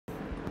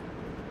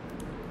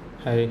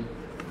Hi.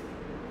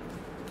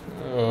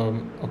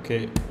 Okay,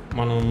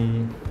 మనం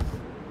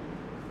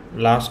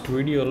last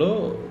వీడియోలో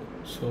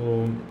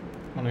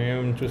మనం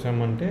ఏం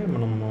చూసామంటే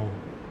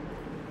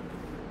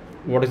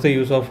what is the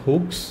use of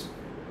hooks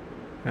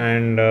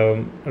and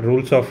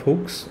rules of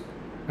hooks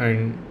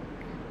and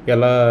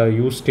ఎలా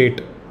యూస్ స్టేట్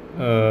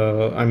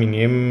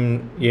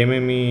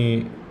ఏమేమి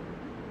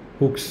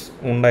హుక్స్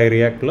ఉన్నాయి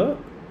రియాక్ట్లో,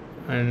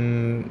 and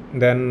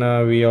then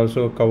we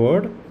also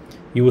covered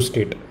use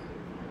state,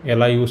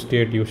 ఎలా యూస్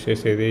స్టేట్ యూస్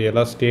చేసేది,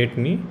 ఎలా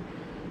స్టేట్ని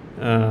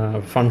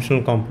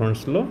ఫంక్షనల్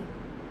కాంపోనెంట్స్లో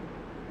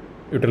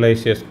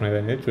యూటిలైజ్ చేసుకునేది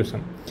అనేది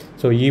చూసాం.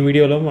 సో ఈ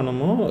వీడియోలో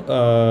మనము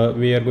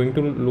we are going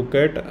to look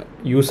at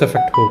use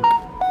effect hook.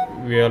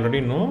 We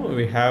already no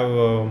we have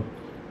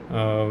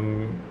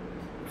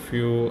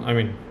few,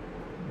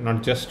 not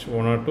just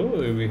one or two,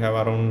 we have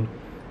around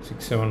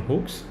 6-7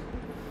 hooks.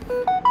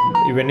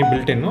 ఇవన్నీ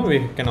built in, we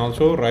can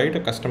also write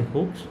custom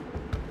hooks.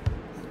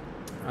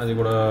 అది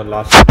కూడా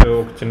last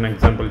ఒక చిన్న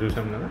example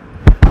చూసాం కదా.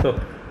 So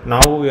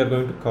now we are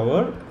going to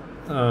cover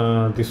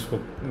this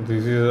hook.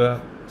 This is the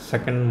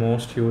second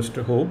most used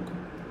hook.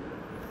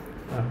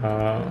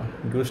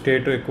 Use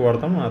state ఎక్కువ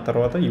వాడతాం, ఆ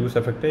తర్వాత యూస్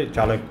ఎఫెక్టే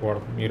చాలా ఎక్కువ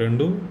వాడతాం. ఈ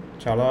రెండు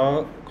చాలా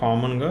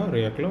కామన్గా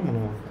రియాక్ట్లో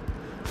మనం వాడతాం.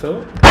 So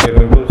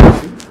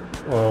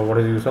what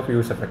is use of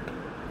use effect.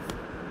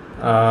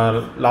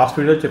 Last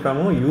video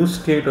చెప్పాము, యూస్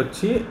స్టేట్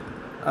వచ్చి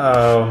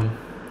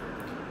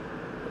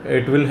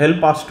it will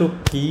help us to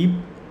keep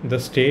the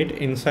state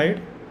inside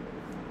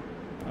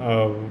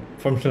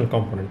functional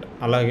component.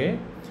 అలాగే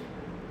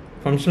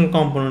ఫంక్షనల్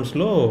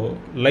కాంపోనెంట్స్లో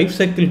లైఫ్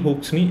సైకిల్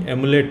హుక్స్ని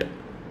ఎమ్యులేట్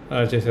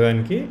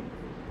చేసేదానికి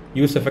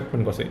యూస్ ఎఫెక్ట్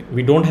పనికి వస్తాయి.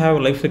 We don't have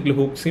life cycle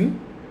hooks in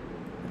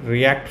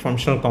react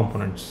functional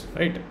components,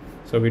 right?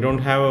 So we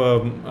don't have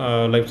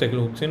life cycle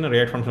hooks in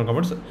React functional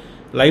components.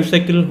 Life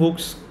cycle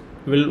hooks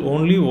will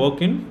only work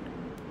in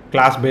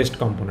class based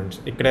components.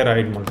 ikkade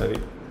write maltadi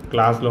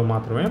class lo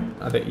maatrame.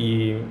 ade ee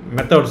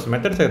methods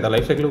aida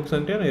life cycle hooks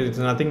ante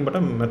it's nothing but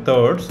a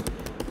methods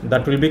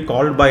that will be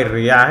called by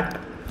React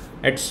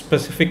at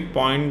specific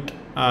point,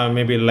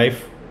 maybe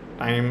life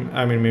time,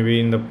 maybe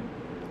in the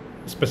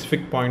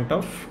specific point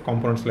of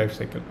components life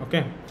cycle.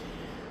 Okay,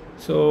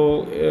 so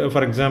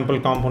for example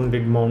component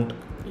did mount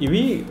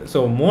ఇవి. So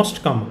most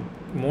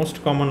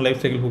common life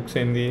cycle hooks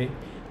ఏంది?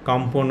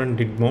 Component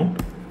did mount,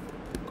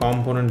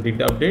 component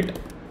did update,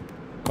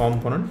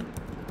 component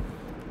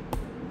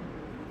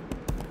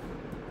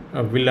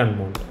will and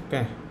mount.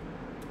 Okay,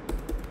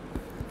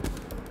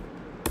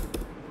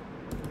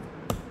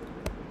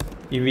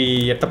 ఇవి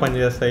ఎట్లా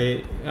పనిచేస్తాయి,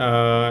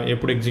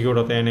 ఎప్పుడు execute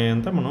అవుతాయి అనే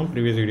అంతా మనం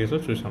ప్రీవియస్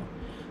వీడియోస్లో చూసాం.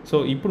 సో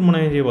ఇప్పుడు మనం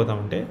ఏం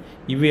చేయబోతామంటే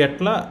ఇవి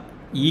ఎట్లా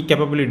ఈ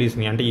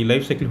కెపబిలిటీస్ని, అంటే ఈ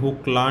లైఫ్ సైకిల్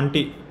హుక్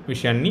లాంటి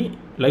విషయాన్ని,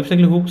 లైఫ్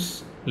సైకిల్ హుక్స్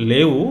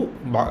లేవు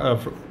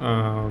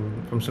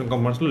ఫంక్షనల్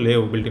కాంపోనెంట్స్లో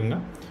లేవు బిల్టిన్గా.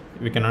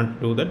 We cannot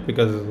do that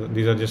because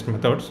these are just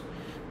methods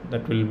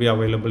that will be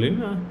available in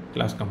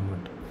class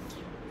component.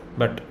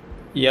 But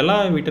ఎలా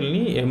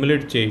వీటిని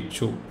ఎమ్యులేట్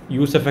చేయొచ్చు,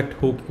 యూస్ ఎఫెక్ట్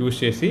హుక్ యూస్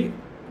చేసి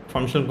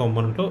ఫంక్షనల్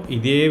కాంపోనెంట్లో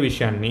ఇదే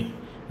విషయాన్ని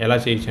ఎలా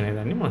చేయొచ్చు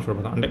అనేదాన్ని మనం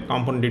చూడబోతాం. అంటే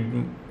component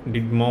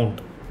did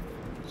mount,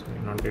 sorry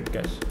not did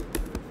cash,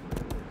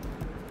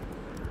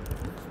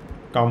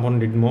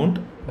 component did mount,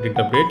 did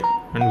update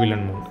and will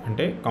and mount.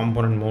 అంటే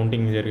కాంపోనెంట్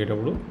మౌంటింగ్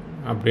జరిగేటప్పుడు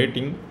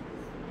updating,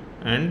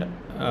 and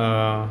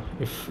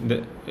if the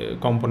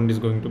component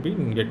is going to be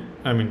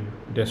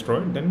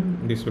destroyed, then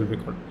this will be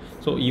called.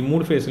 So ఈ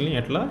మూడు ఫేజ్ని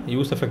ఎట్లా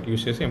use effect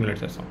use చేసి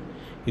emulate చేస్తాం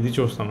ఇది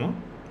చూస్తాము.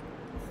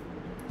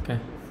 Okay,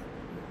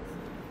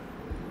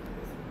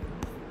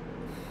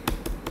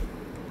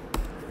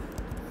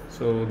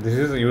 so this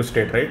is use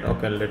state, right?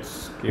 Okay, let's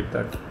keep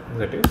that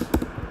that is.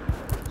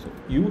 So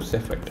use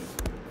effect,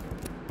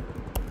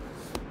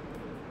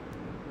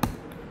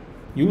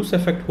 use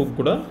effect hook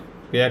కూడా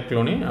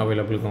రియాక్ట్లోనే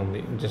అవైలబుల్గా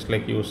ఉంది, just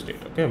like use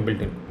state. Okay,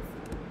 built in.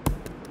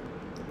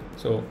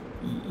 So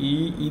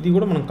ఇది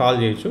కూడా మనం కాల్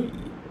చేయొచ్చు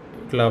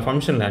ఇట్లా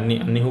ఫంక్షన్లే,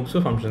 అన్ని హుక్స్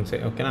ఫంక్షన్సే.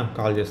 ఓకేనా,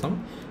 కాల్ చేస్తాం.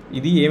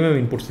 ఇది ఏమేమి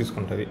ఇన్పుట్స్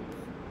తీసుకుంటుంది?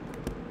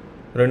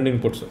 2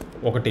 ఇన్పుట్స్,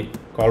 ఒకటి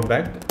కాల్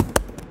బ్యాక్,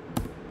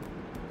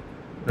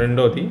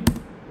 రెండోది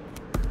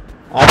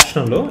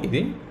ఆప్షనల్లో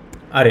ఇది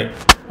అరే.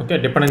 ఓకే,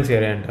 డిపెండెన్సీ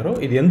అరే అంటారు.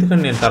 ఇది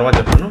ఎందుకని నేను తర్వాత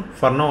చెప్తాను,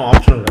 ఫర్ నౌ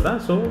ఆప్షనల్ కదా,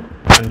 so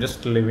I'm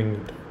just living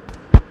it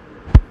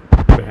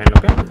behind.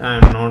 Okay, I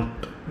am not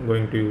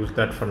going to use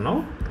that for now.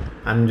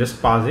 I am just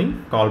passing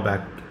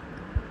callback.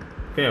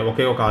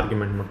 Okay, ఒక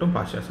ఆర్గ్యుమెంట్ మొత్తం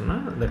పాస్ చేస్తున్నా,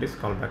 that is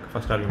callback,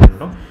 first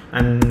ఆర్గ్యుమెంట్లో.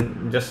 And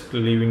just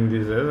leaving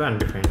this as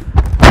undefined.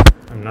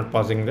 I am not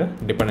passing the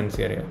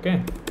dependency array. Okay,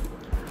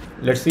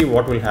 let's see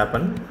what will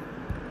happen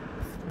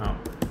now.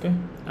 Okay,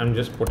 I am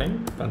just putting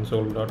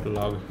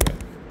console.log here.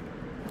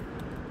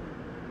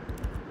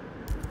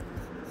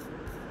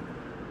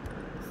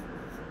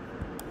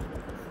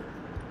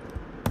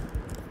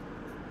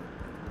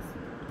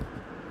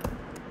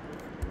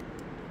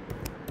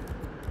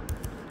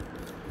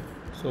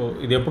 So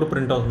ఇది ఎప్పుడు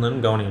print అవుతుందని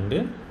గమనించండి.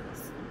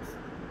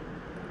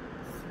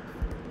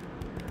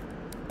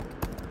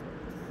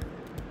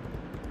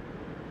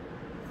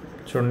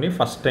 చూడండి,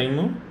 first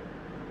time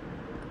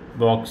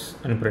box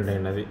అని print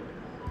అయినది.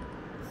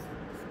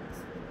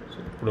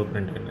 ఇప్పుడు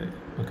print అయింది,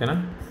 ఓకేనా.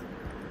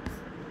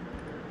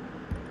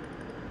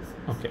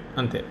 ఓకే,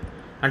 అంతే.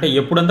 అంటే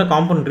ఎప్పుడంతా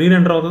కాంపోనెంట్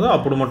రీరెండర్ అవుతుందో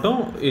అప్పుడు మొత్తం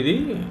ఇది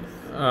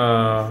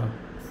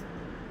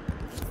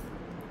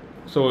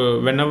so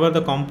whenever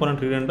the component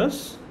re-renders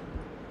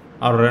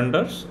or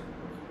renders,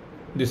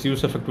 this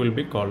use effect will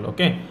be called.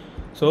 Okay,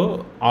 so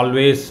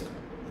always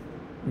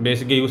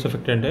basically use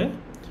effect ante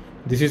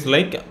this is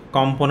like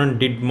component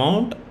did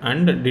mount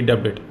and did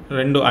update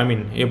rendu, I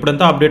mean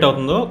ఎప్పుడంతా update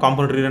అవుతుందో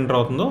component రీరెండర్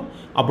అవుతుందో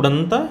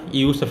అప్పుడంతా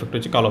ఈ use effect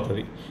వచ్చి call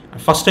అవుతుంది,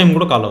 first time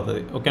కూడా call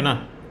అవుతుంది, ఓకేనా.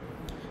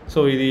 So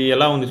ఇది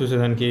ఎలా ఉంది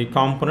చూసేదానికి,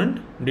 కాంపోనెంట్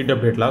డిడ్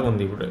అప్డేట్ లాగా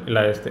ఉంది. ఇప్పుడు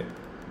ఇలా వేస్తే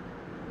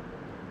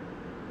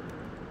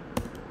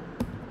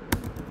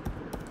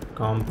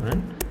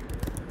component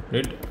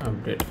did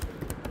update.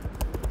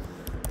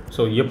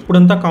 So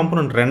ఎప్పుడంతా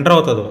component render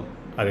అవుతుందో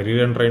అది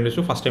రీరెండర్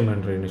అయ్యిండొచ్చు, first time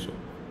render అయ్యిండొచ్చు.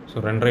 So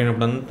render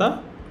అయినప్పుడంతా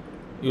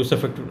use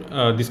effect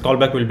this call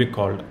back will be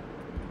called.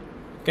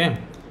 Okay,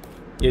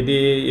 ఇది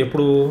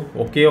ఎప్పుడు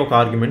ఒకే ఒక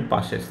ఆర్గ్యుమెంట్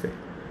పాస్ చేస్తే.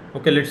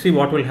 Okay, let's see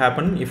what will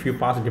happen if you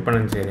pass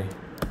dependency అరే.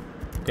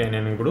 Okay,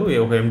 నేను ఇప్పుడు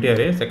ఒక ఎంటీ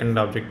అరే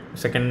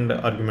సెకండ్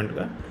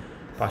ఆర్గ్యుమెంట్గా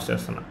పాస్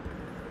చేస్తున్నా.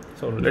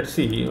 So let's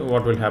see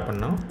what will happen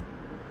now.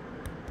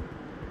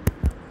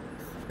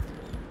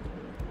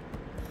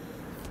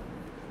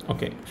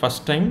 Okay,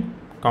 first time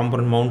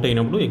component mount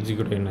అయినప్పుడు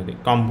ఎగ్జిక్యూట్ అయినది,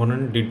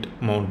 component did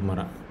mount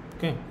Mara.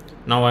 Okay,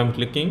 now I'm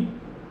clicking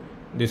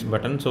this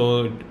button, so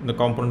the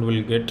component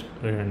will get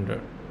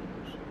rendered.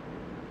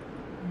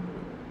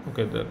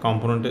 Okay, the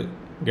component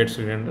gets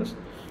rendered,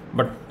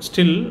 but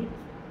still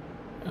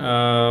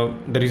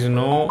there is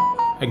no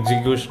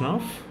execution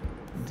of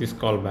this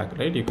callback,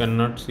 right? You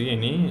cannot see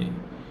any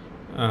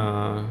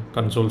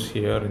consoles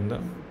here in the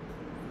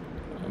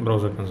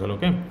browser console.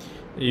 Okay,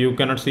 you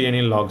cannot see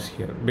any logs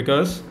here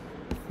because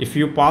if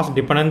you pass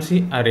dependency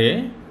array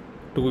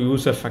to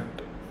use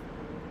effect,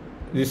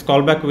 this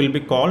callback will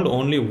be called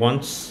only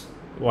once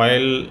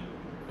while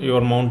you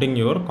are mounting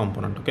your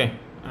component. Okay,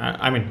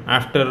 I mean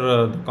after the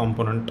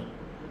component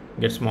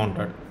gets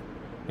mounted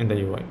in the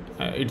UI,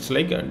 it's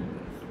like a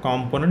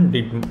component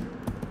did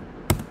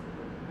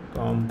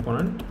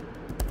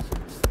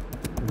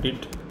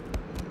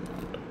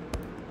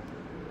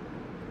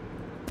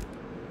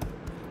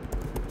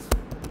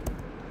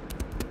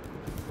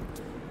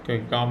okay,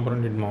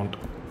 component did mount.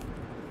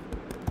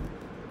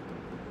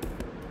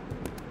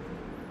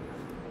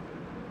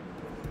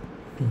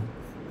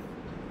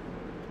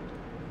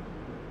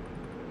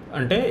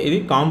 అంటే ఇది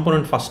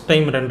component first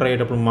time render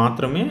అయ్యేటప్పుడు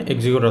మాత్రమే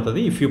execute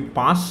అవుతుంది if you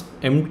pass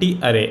empty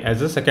అరే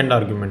as a second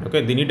argument. Okay,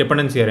 దీన్ని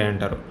dependency అరే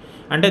అంటారు.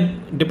 అంటే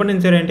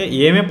డిపెండెన్సీ అరే అంటే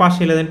ఏమే పాస్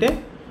చేయలేదంటే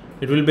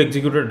it will be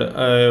executed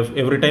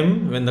every time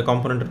when the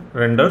component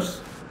renders.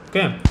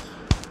 Okay,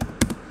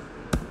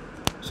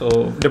 so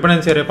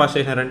dependency అరే pass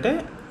చేసినారంటే,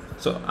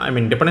 so I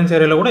mean dependency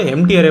అరేలో కూడా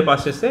ఎంటీ అరే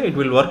పాస్ చేస్తే it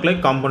will work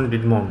like component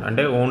did mount.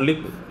 అంటే only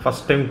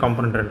first time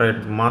component render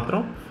అయ్యేటప్పుడు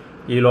మాత్రం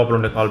ఈ లోపల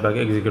ఉండే కాల్ బ్యాక్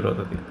ఎగ్జిక్యూట్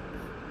అవుతుంది.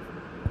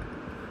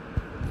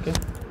 ఓకే,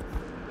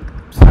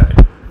 సరే,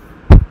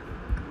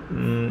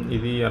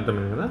 ఇది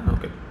అర్థమైంది కదా.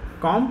 ఓకే,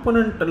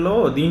 కాంపోనెంట్లో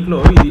దీంట్లో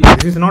ఇది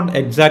this is not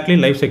exactly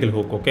life cycle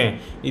hook. Okay,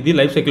 ఇది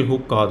లైఫ్ సైకిల్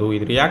హుక్ కాదు,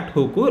 ఇది రియాక్ట్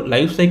హుక్.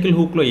 లైఫ్ సైకిల్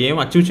హుక్లో ఏం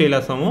అచీవ్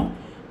చేయలేస్తామో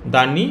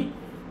దాన్ని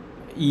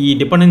ఈ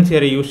డిపెండెన్సీ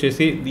అరే యూస్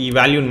చేసి ఈ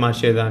వాల్యూని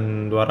మార్చేదాని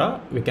ద్వారా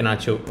we can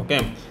achieve. Okay,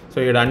 so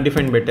ఇక్కడ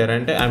అన్డిఫైన్డ్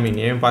పెట్టారంటే ఐ మీన్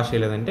ఏం పాస్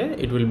చేయలేదంటే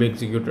it will be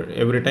executed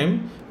every time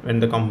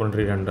when the component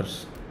రీరెండర్స్.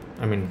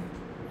 I mean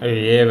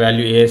A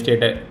value A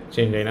state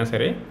change అయినా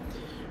సరే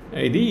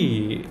ఇది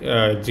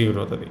ఎగ్జిక్యూట్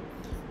అవుతుంది.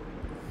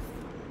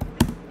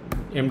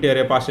 ఎంటీ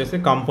అరే పాస్ చేస్తే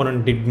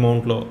కాంపోనెంట్ డిడ్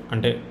మౌంట్లో,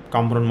 అంటే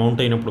కాంపోనెంట్ మౌంట్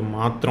అయినప్పుడు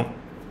మాత్రం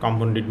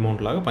కాంపోనెంట్ డిడ్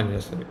మౌంట్ లాగా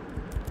పనిచేస్తుంది.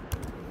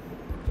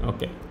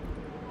 ఓకే,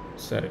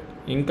 సరే,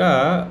 ఇంకా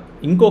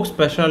ఇంకొక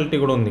స్పెషాలిటీ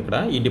కూడా ఉంది ఇక్కడ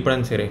ఈ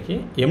డిపెండెన్సీ అరేకి.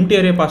 ఎంటీ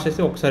అరే పాస్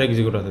చేస్తే ఒకసారి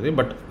ఎగ్జిక్యూట్ అవుతుంది,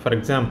 బట్ ఫర్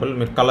ఎగ్జాంపుల్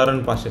మీరు కలర్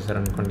అని పాస్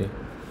చేశారనుకోండి,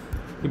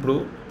 ఇప్పుడు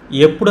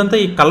ఎప్పుడంతా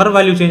ఈ కలర్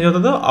వాల్యూ చేంజ్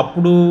అవుతుందో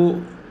అప్పుడు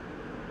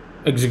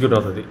ఎగ్జిక్యూట్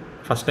అవుతుంది.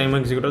 ఫస్ట్ టైం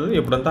ఎగ్జిక్యూట్ అవుతుంది,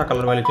 ఎప్పుడంతా ఆ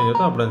కలర్ వాల్యూ చేంజ్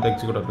అవుతుందో అప్పుడంతా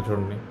ఎగ్జిక్యూట్ అవుతుంది.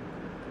 చూడండి,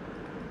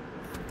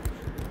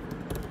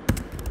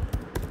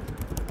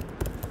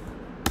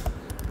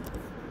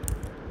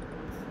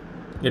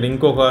 ఇక్కడ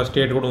ఇంకొక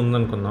స్టేట్ కూడా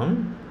ఉందనుకుందాం.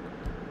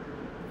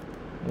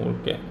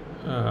 ఓకే,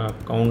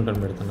 కౌంట్ అని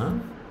పెడుతున్నా.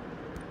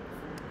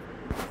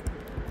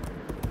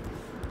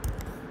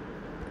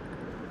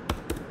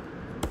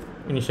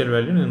 ఇనిషియల్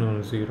వాల్యూ నేను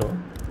 0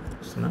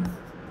 ఇస్తున్నా.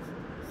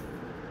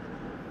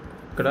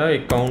 ఇక్కడ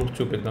ఈ కౌంట్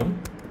చూపిద్దాం.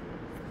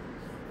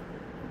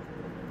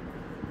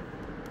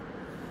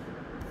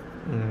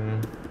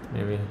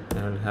 Maybe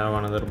I will have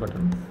another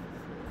button.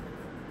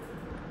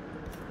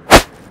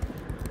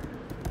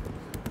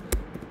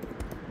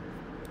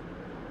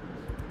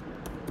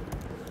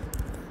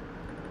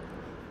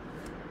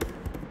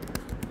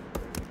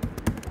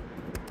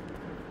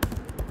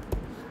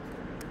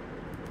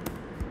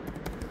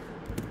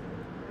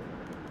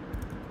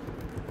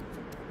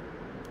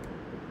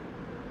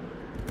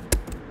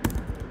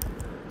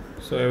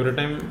 So every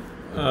time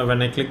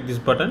when I click this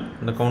button,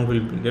 the count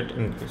will get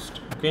increased.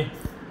 Okay,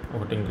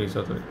 ఒకటి ఇంక్రీజ్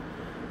అవుతుంది.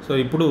 సో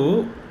ఇప్పుడు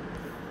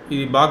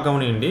ఇది బాగా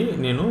గమనియండి,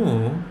 నేను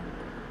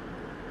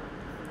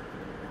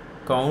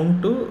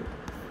కౌంట్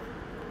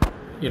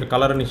ఇక్కడ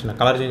కలర్ అని ఇచ్చిన,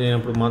 కలర్ చేంజ్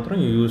అయినప్పుడు మాత్రం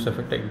ఈ యూస్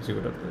ఎఫెక్ట్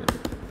ఎగ్జిక్యూట్ అవుతుంది.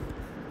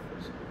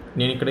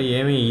 నేను ఇక్కడ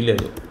ఏమీ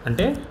ఇవ్వలేదు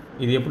అంటే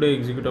ఇది ఎప్పుడు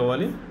ఎగ్జిక్యూట్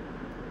అవ్వాలి,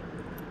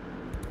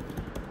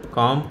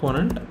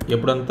 కాంపోనెంట్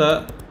ఎప్పుడంతా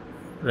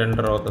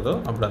రెండర్ అవుతుందో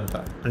అప్పుడంతా,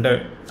 అంటే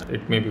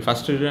it may be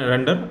first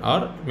render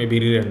or maybe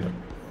రీరెండర్.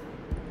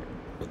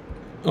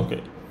 Okay,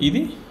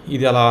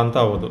 ఇది అలా అంతా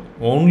అవ్వదు,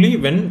 only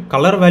when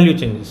colour value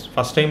changes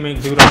first time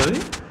execute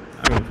అవుతుంది,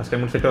 ఫస్ట్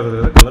టైం సెట్ అవుతుంది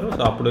కదా కలర్,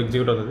 సో అప్పుడు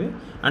ఎగ్జిక్యూట్ అవుతుంది.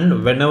 And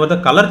when ever the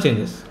colour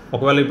changes,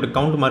 ఒకవేళ ఇప్పుడు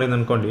కౌంట్ మారింది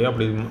అనుకోండి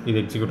అప్పుడు ఇది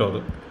ఎగ్జిక్యూట్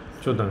అవ్వదు.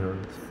 చూద్దాం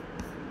చూడండి.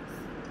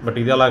 బట్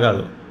ఇది అలా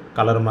కాదు,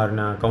 కలర్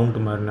మారినా కౌంట్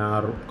మారినా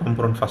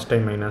కాంపోనెంట్ ఫస్ట్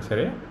టైం అయినా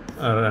సరే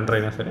రెండర్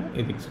అయినా సరే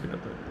ఇది ఎగ్జిక్యూట్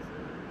అవుతుంది.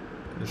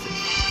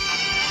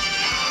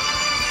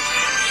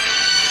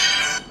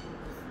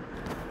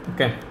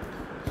 Okay,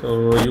 so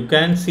you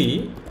can see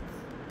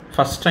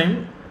first time.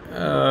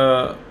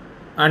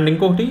 And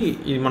ఇంకొకటి,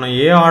 ఇది మనం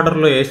ఏ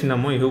ఆర్డర్లో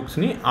వేసినామో ఈ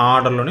హుక్స్ని ఆ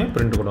ఆర్డర్లోనే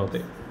ప్రింట్ కూడా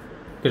అవుతాయి.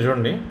 ఇక్కడ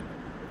చూడండి,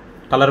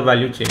 కలర్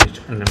వాల్యూ చేంజ్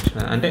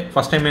అంటే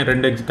ఫస్ట్ టైం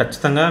రెండు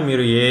ఖచ్చితంగా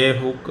మీరు ఏ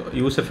హుక్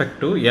యూస్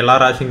ఎఫెక్ట్ ఎలా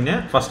రాసిందే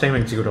ఫస్ట్ టైం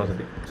ఎగ్జిక్యూట్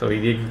అవుతుంది. సో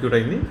ఇది ఎగ్జిక్యూట్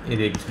అయింది,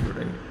 ఇది ఎగ్జిక్యూట్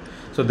అయింది.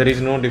 So there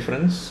is no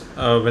difference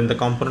when the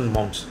component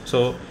mounts. So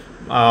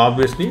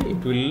obviously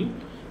it will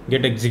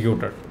get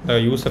executed. The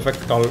use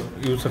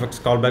effects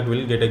callback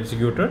will get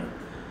executed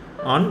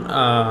on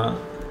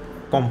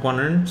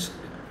components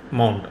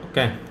mount.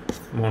 Okay,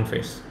 mount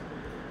phase.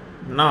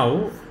 Now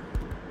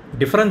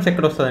difference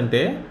ఎక్కడ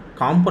వస్తుందంటే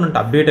component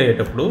update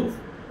అయ్యేటప్పుడు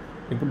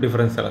ఇప్పుడు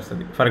difference ఎలా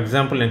వస్తుంది. For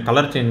example నేను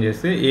colour change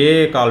చేస్తే ఏ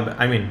call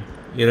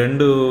ఈ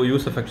రెండు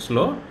యూస్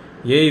ఎఫెక్ట్స్లో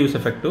ఏ యూస్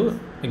ఎఫెక్ట్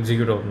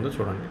ఎగ్జిక్యూట్ అవుతుందో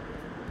చూడండి.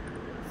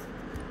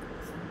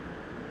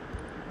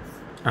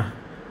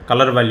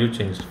 Colour value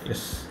change,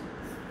 yes,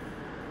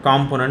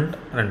 component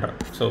render,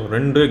 so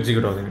రెండు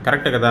ఎగ్జిక్యూట్ అవుతుంది.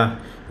 కరెక్టే కదా,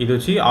 ఇది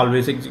వచ్చి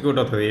ఆల్వేస్ ఎగ్జిక్యూట్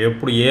అవుతుంది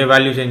ఎప్పుడు ఏ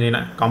వాల్యూ చేంజ్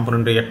అయినా,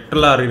 కాంపోనెంట్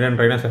ఎట్లా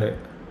రీరెండర్ అయినా సరే.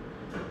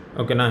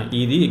 ఓకేనా,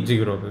 ఇది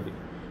ఎగ్జిక్యూట్ అవుతుంది.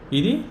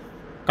 ఇది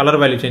కలర్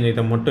వాల్యూ చేంజ్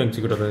అయితే మొత్తం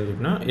ఎగ్జిక్యూట్ అవుతుంది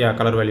చెప్పిన,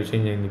 కలర్ వాల్యూ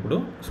చేంజ్ అయింది ఇప్పుడు,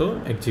 సో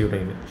ఎగ్జిక్యూట్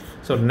అయింది.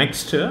 So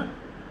next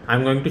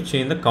I'm going to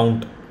change the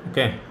count.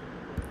 Okay,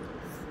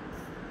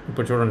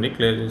 ఇప్పుడు చూడండి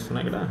క్లియర్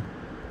చేస్తున్నా ఇక్కడ.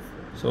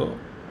 సో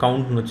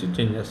కౌంట్ని వచ్చి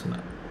చేంజ్ చేస్తున్నా.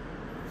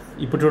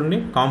 ఇప్పుడు చూడండి,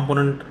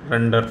 కాంపోనెంట్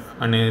రెండర్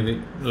అనేది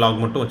లాగ్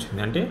మొత్తం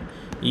వచ్చింది, అంటే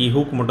ఈ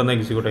హుక్ మొత్తం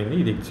ఎగ్జిక్యూట్ అయింది,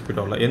 ఇది ఎగ్జిక్యూట్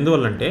అవ్వాలి.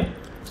 ఎందువల్లంటే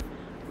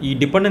ఈ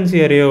డిపెండెన్సీ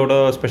ఏరియా కూడా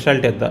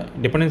స్పెషాలిటీ వద్ద,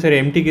 డిపెండెన్సీ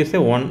ఏరియా ఎంటీకి ఇస్తే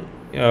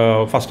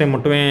ఫస్ట్ టైం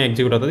మొత్తమే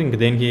ఎగ్జిక్యూట్ అవుతుంది, ఇంక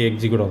దేనికి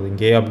ఎగ్జిక్యూట్ అవుతుంది,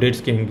 ఇంకే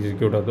అప్డేట్స్కి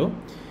ఎగ్జిక్యూట్ అవుతుంది.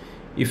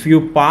 If you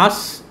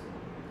pass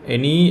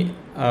any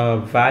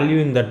value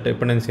in that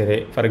dependency area,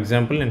 for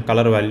example నేను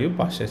కలర్ వాల్యూ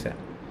పాస్ చేశాను,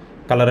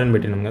 కలర్ అని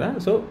పెట్టినాం కదా.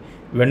 So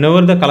when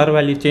ever the colour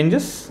value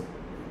changes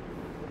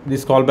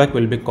this call back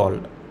will be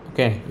called.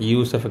 Okay, ఈ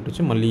use effect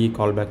వచ్చి మళ్ళీ ఈ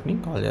call బ్యాక్ని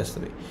call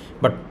చేస్తుంది.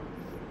 బట్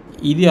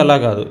ఇది అలా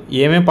కాదు,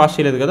 ఏమేం పాస్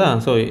చేయలేదు కదా,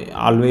 సో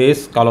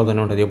ఆల్వేస్ కాల్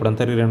అవుతూనే ఉంటుంది,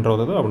 ఎప్పుడంతా రీరెండర్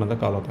అవుతుందో అప్పుడంతా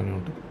కాల్ అవుతూనే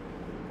ఉంటుంది.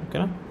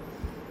 ఓకేనా,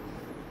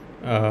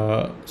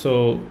 సో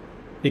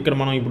ఇక్కడ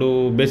మనం ఇప్పుడు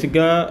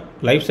బేసిక్గా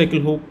లైఫ్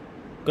సైకిల్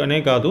హుక్ అనే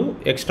కాదు,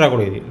 ఎక్స్ట్రా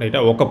కూడా ఇది రైట్,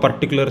 ఒక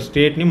పర్టికులర్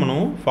స్టేట్ని మనం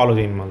ఫాలో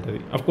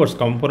చేయమవుతుంది. అఫ్కోర్స్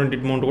కాంపోనెంట్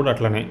అమౌంట్ కూడా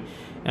అట్లనే,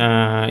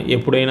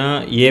 ఎప్పుడైనా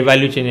ఏ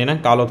వాల్యూ చేంజ్ అయినా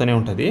కాల్ అవుతూనే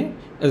ఉంటుంది.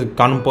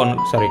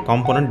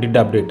 Component did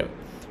update.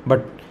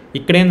 బట్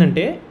ఇక్కడ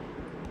ఏంటంటే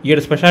ఇక్కడ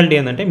స్పెషాలిటీ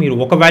ఏంటంటే మీరు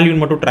ఒక వాల్యూని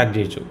మటు ట్రాక్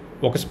చేయొచ్చు,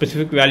 ఒక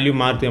స్పెసిఫిక్ వాల్యూ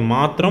మారితే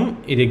మాత్రం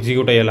ఇది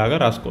ఎగ్జిక్యూట్ అయ్యేలాగా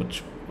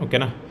రాసుకోవచ్చు.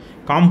 ఓకేనా,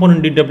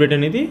 కాంపోనెంట్ డిడ్ అప్డేట్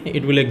అనేది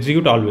it will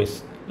execute always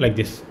like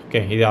this.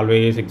 Okay, ఇది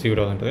ఆల్వేస్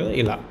ఎగ్జిక్యూట్ అవుతుంది కదా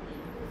ఇలా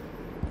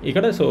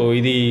ఇక్కడ. సో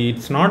ఇది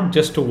it's not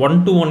just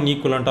 1-to-1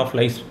 equivalent of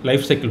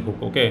life cycle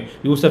hook. Okay,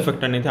 use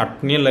effect అనేది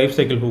అట్నే లైఫ్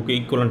సైకిల్ హుక్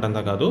ఈక్వలెంట్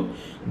అంతా కాదు,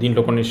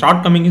 దీంట్లో కొన్ని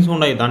షార్ట్ కమింగ్స్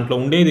ఉన్నాయి, దాంట్లో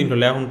ఉండేవి దీంట్లో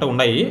లేకుండా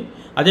ఉన్నాయి.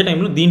 అదే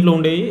టైంలో దీంట్లో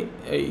ఉండేవి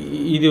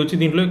ఇది వచ్చి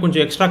దీంట్లో కొంచెం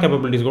ఎక్స్ట్రా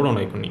కేపబిలిటీస్ కూడా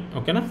ఉన్నాయి కొన్ని.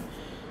 ఓకేనా,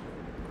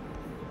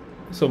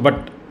 so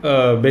but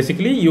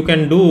basically you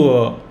can do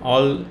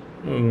all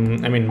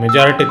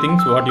majority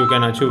things what you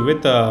can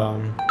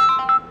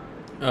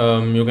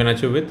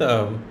achieve with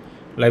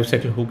life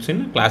cycle hooks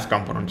in class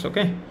components.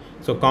 Okay,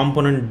 so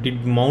component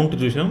did mount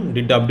చూసాం,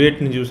 డిడ్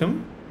అప్డేట్ని చూసాం.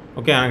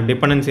 ఓకే,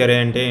 డిపెండెన్సీ అరే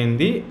అంటే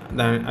ఏంది,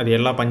 అది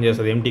ఎలా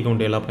పనిచేస్తుంది, ఎంటీగా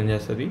ఉంటే ఎలా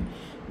పనిచేస్తుంది,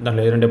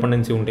 దాంట్లో ఏదైనా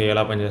డిపెండెన్సీ ఉంటే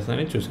ఎలా పనిచేస్తుంది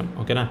అని చూసాం.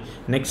 ఓకేనా,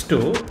 నెక్స్ట్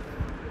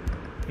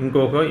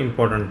ఇంకొక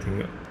ఇంపార్టెంట్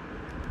థింగ్.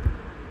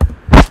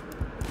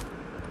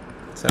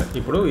 సరే,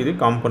 ఇప్పుడు ఇది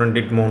కాంపోనెంట్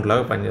డిడ్ మౌంట్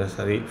లాగా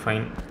పనిచేస్తుంది.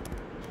 Fine,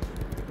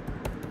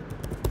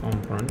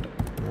 component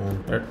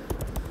mounted.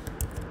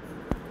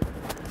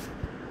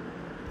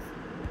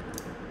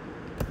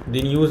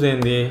 దీని యూజ్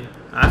ఏంది,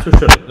 as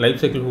usual life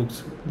cycle hooks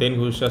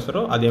దేనికి యూజ్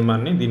చేస్తారో అదే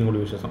మారిని దీన్ని కూడా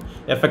యూజ్ చేస్తాం,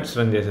 ఎఫెక్ట్స్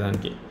రన్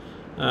చేసేదానికి.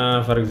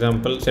 For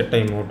example set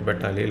time out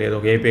పెట్టాలి, లేదా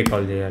ఒక ఏపీఐ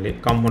కాల్ చేయాలి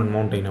కాంపోనెంట్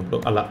మౌంట్ అయినప్పుడు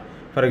అలా.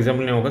 ఫర్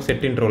ఎగ్జాంపుల్ నేను ఒక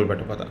సెట్ ఇంటర్వల్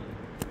పెట్టకపోతా,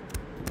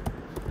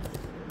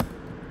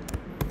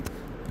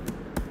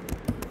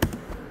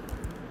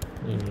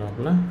 దీని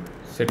లోపల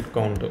సెట్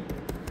కౌంట్,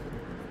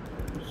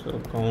 సో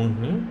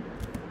కౌంట్ని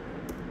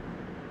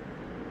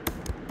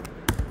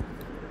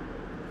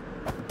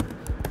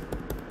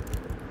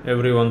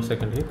ఎవ్రీ 1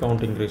 సెకండ్కి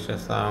కౌంట్ ఇంక్రీజ్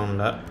చేస్తూ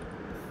ఉండ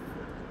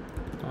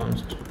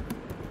కాన్స్ట్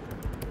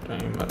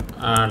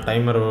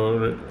టైమర్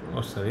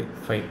వస్తుంది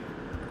ఫైన్.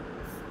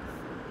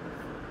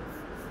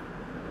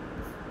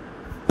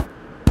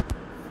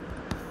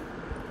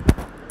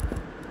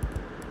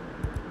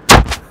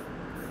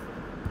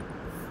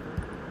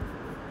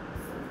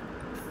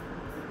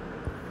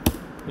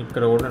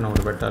 ఇక్కడ కూడా నేను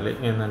ఒకటి పెట్టాలి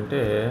ఏంటంటే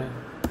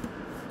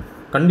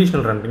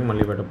కండిషనల్ రన్నింగ్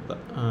మళ్ళీ పెట్టబోతా.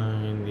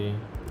 ఏంది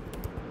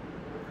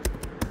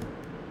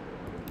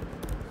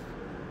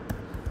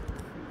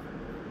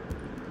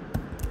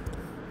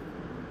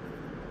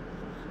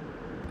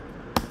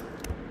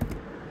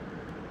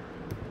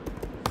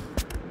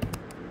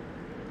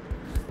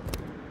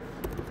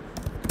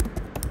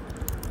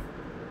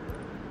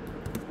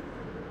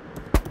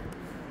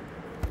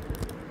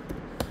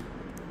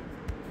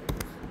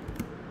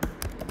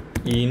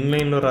ఈ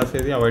ఇన్లైన్లో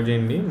రాసేది అవాయిడ్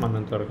చేయండి మళ్ళీ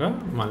త్వరగా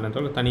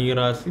తనిగా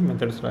రాసి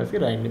మెథడ్స్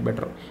రాయండి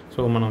బెటర్. సో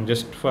మనం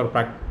జస్ట్ ఫర్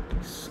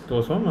ప్రాక్టీస్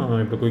కోసం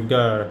ఇప్పుడు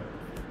క్విక్గా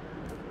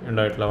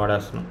ఇట్లా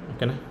వాడేస్తున్నాం.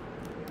 ఓకేనా,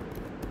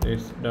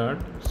 this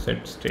dot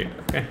set state.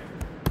 Okay,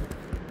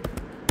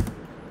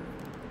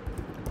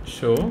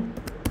 show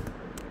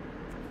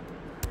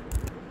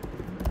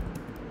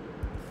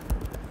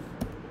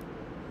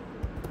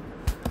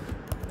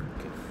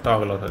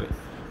toggle అవుతుంది.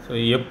 సో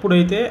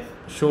ఎప్పుడైతే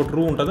షో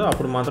ట్రూ ఉంటుందో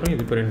అప్పుడు మాత్రం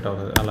ఇది ప్రింట్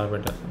అవుతుంది. అలా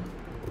పెట్టేస్తాం.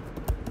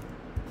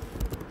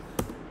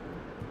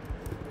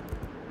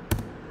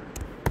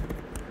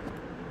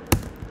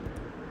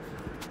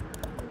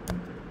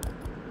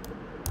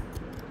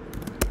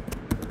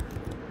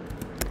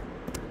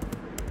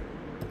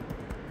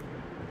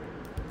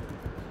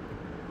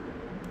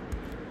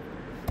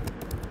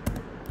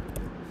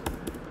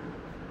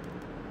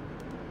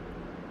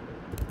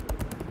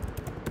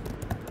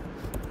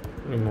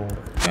 Remove.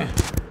 Okay,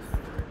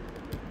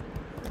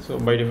 so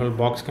by default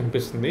box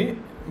కనిపిస్తుంది.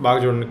 బాగా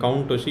చూడండి,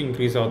 కౌంట్ వచ్చి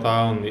ఇంక్రీజ్ అవుతా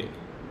ఉంది.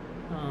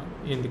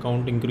 ఏంటి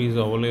కౌంట్ ఇంక్రీజ్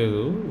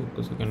అవ్వలేదు?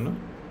 ఒక్క సెకండ్.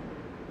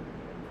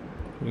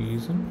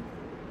 రీజన్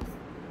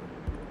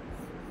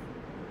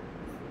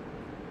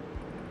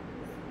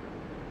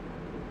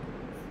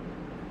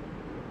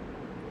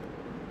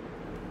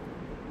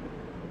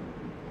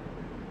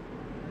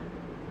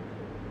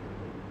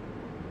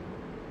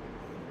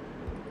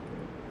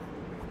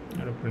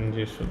ప్రింట్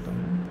చేసి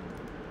చూద్దాము.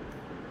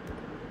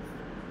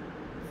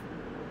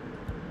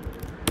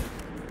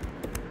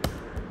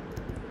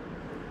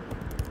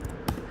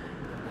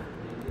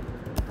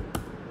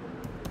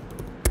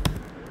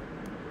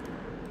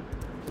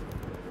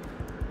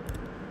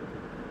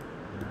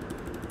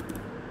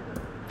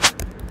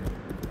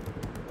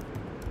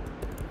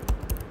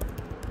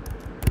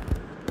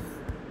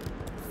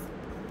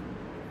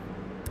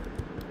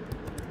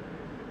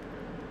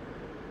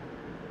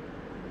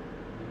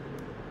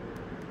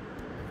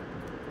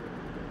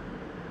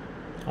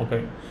 ఓకే,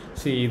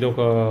 ఇది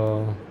ఒక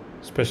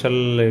స్పెషల్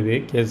ఇది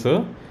కేసు.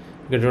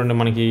 ఇక్కడ చూడండి,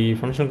 మనకి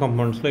ఫంక్షన్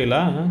కాంపోనెంట్స్లో ఇలా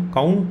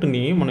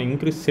కౌంట్ని మనం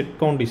ఇంక్రీజ్ సెట్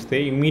కౌంట్ ఇస్తే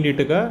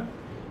ఇమ్మీడియట్గా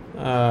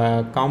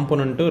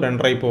కాంపోనెంట్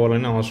రెండర్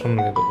అయిపోవాలని అవసరం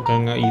లేదు.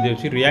 ముఖ్యంగా ఇది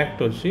వచ్చి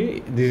రియాక్ట్ వచ్చి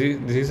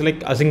this is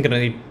like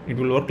asynchronous. It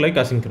will work like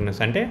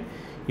asynchronous. అంటే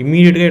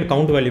ఇమ్మీడియట్గా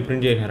కౌంట్ వాల్యూ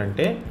ప్రింట్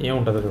చేసినారంటే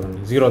ఏముంటుందో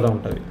చూడండి, 0దా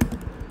ఉంటుంది,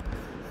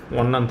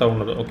 1 అంతా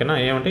ఉండదు. ఓకేనా,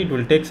 ఏమంటే it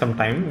will take some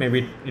time,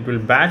 maybe it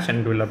will batch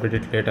and it will update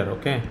it later.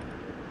 Okay,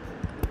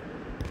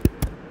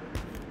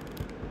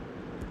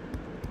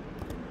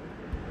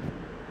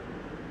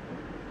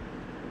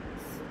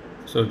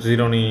 so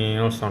 0ని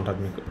వస్తూ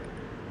ఉంటుంది మీకు.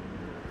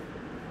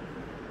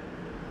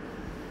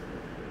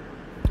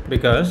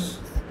 బికాస్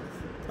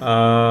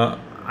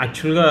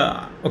యాక్చువల్గా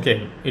okay,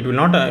 it will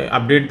not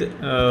update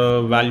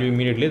value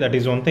immediately, that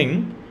is one thing.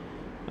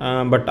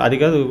 But అది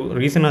కాదు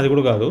రీజన్, అది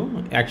కూడా కాదు.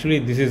 Actually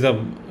this is a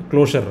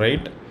closure,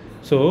 right?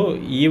 So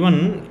even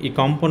ఈ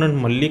కాంపోనెంట్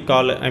మళ్ళీ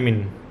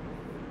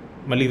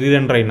మళ్ళీ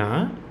రీరెండర్ అయినా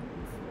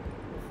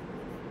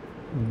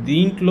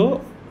దీంట్లో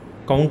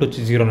కౌంట్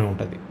వచ్చి 0నే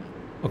ఉంటుంది.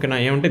 ఓకేనా,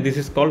 ఏమంటే this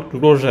is called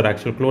closure.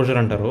 Actual closure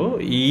అంటారు.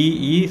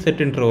 ఈ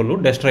సెట్ ఇంటర్వల్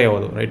డెస్ట్రాయ్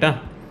అవ్వదు, రైటా?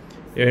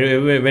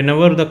 When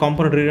ever the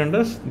component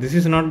రీరెండర్స్, this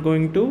is not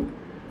going to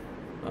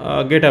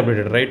get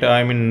updated, right?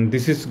 I mean,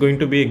 this is going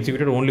to be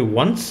executed only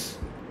once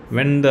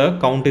when the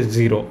count is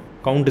 0.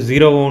 Count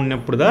 0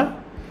 ఉన్నప్పుడు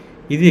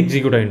ఇది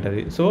execute అయి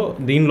ఉంటుంది. So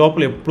దీని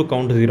లోపల ఎప్పుడు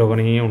count 0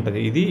 అని ఉంటుంది.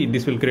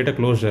 This will create a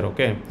closure.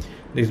 Okay,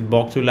 this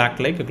box will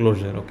act like a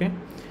closure. Okay,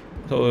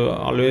 so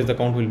always the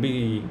count will be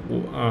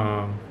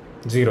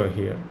 0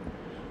 here.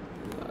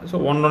 So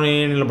 1లోనే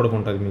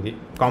నిలబడుకుంటుంది మీది.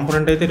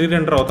 కాంపోనెంట్ అయితే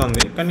రీరెండర్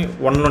అవుతుంది కానీ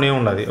 1లోనే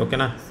ఉండదు.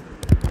 ఓకేనా,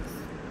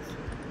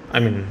 ఐ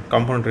మీన్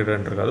కాంపోనెంట్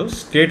రీరెండర్ కాదు,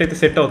 స్టేట్ అయితే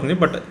సెట్ అవుతుంది,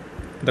 but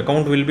the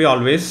count will be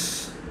always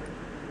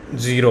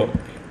 0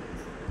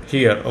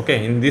 here. Okay,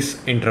 in this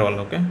interval.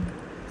 Okay,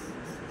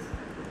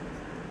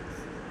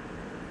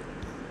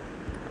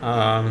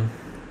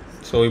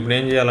 so ఇప్పుడు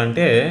ఏం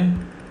చేయాలంటే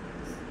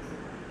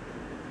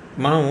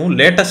మనము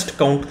లేటెస్ట్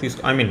కౌంట్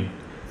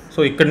సో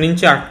ఇక్కడ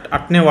నుంచి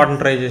అట్నే వాటిని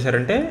ట్రై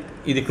చేశారంటే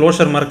ఇది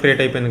క్లోజర్ మార్క్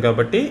క్రియేట్ అయిపోయింది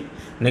కాబట్టి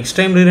నెక్స్ట్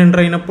టైం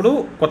రీరెండర్ అయినప్పుడు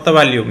కొత్త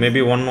వాల్యూ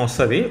మేబీ 1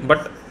 వస్తుంది,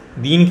 బట్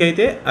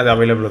దీనికైతే అది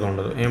అవైలబుల్గా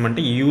ఉండదు.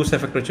 ఏమంటే ఈ యూస్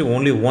ఎఫెక్ట్ వచ్చి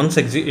only once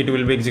it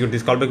will be execute,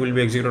 this call back will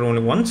be executed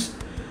only once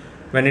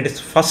when it is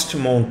first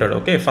mounted.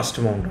 Okay, first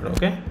mounted.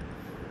 Okay,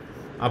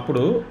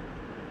 అప్పుడు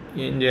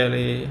ఏం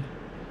చేయాలి,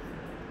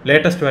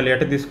 లేటెస్ట్ వాల్యూ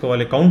ఎట్లా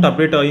తీసుకోవాలి, కౌంట్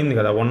అప్డేట్ అయింది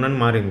కదా, 1 అని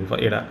మారింది.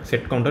 ఇక్కడ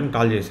సెట్ కౌంట్ అని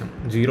కాల్ చేసాం,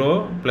 0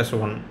 +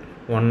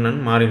 1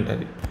 అని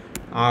మారింటుంది.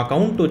 ఆ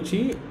కౌంట్ వచ్చి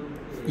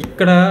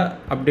ఇక్కడ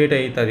అప్డేట్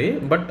అవుతుంది,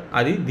 బట్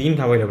అది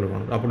దీనికి అవైలబుల్గా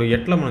ఉంటుంది. అప్పుడు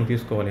ఎట్లా మనం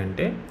తీసుకోవాలి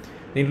అంటే,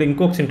 దీంట్లో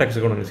ఇంకొక సింటాక్స్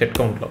కూడా ఉంది సెట్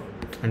కౌంట్లో.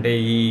 అంటే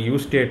ఈ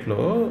యూస్ స్టేట్లో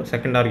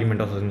సెకండ్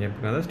ఆర్గ్యుమెంట్ వస్తుందని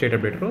చెప్పి కదా స్టేట్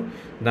అప్డేటర్,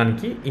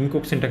 దానికి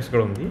ఇంకొక సింటాక్స్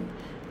కూడా ఉంది.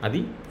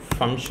 అది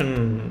ఫంక్షన్,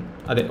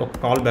 అదే ఒక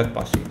కాల్ బ్యాక్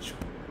పాస్ చేయొచ్చు,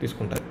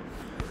 తీసుకుంటుంది.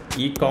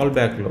 ఈ కాల్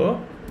బ్యాక్లో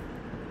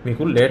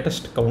మీకు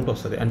లేటెస్ట్ కౌంట్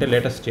వస్తుంది, అంటే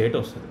లేటెస్ట్ స్టేట్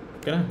వస్తుంది.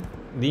 ఓకేనా,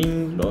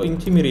 దీనిలో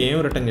నుంచి మీరు ఏం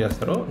రిటర్న్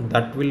చేస్తారో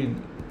that will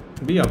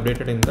be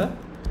updated in the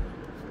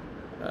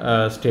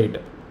state,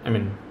 I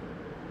mean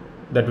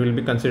that will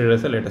be considered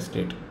as the latest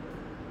state.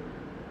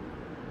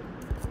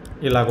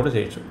 ఇలా కూడా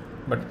చేయొచ్చు.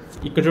 బట్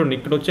ఇక్కడ చూడండి,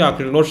 ఇక్కడ వచ్చి ఆ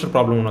క్లోజర్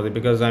ప్రాబ్లం ఉన్నది,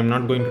 because I'm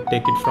not going to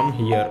take it from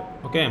here.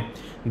 Okay,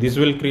 this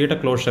will create a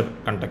closure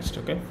context.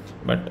 Okay,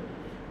 but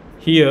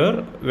here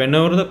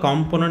whenever the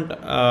component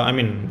I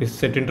mean this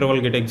set interval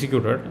get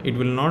executed, it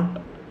will not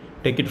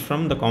take it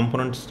from the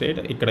component state.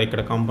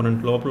 ఇక్కడ component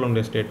లోపల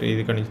ఉండే state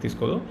ఇది ఇక్కడ నుంచి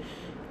తీసుకోదు.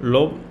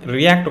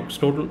 React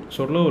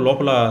స్టోర్లో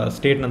లోపల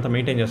స్టేట్ని అంతా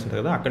మెయింటైన్ చేస్తుంది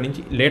కదా, అక్కడ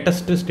నుంచి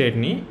లేటెస్ట్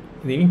స్టేట్ని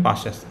దీనికి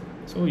పాస్ చేస్తుంది.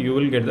 So you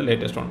will get the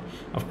latest one.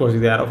 Of course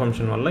ఇది యారో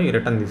ఫంక్షన్ వల్ల ఈ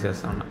రిటర్న్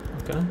తీసేస్తా ఉన్నా.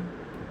 ఓకేనా,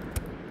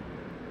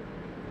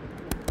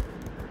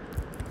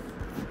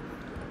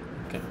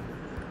 ఓకే.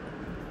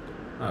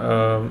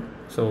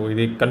 సో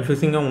ఇది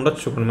కన్ఫ్యూజింగ్గా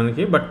ఉండొచ్చు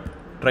కొంతమందికి, but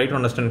try to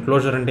understand.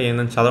 Closure అంటే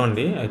ఏంటని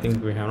చదవండి. I think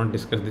we have not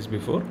discuss this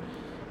before.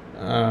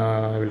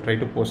 I will try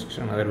to post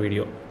another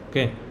video.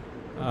 Okay,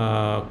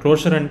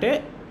 closure అంటే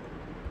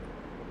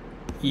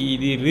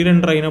ఇది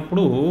రీరెండర్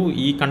అయినప్పుడు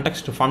ఈ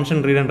కంటెక్స్ట్ ఫంక్షన్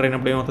రీరెండర్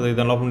అయినప్పుడు ఏమవుతుంది,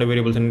 దాని లోపల ఉండే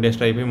వేరియబుల్స్ అన్ని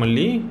డెస్ట్రాయ్ అయిపోయి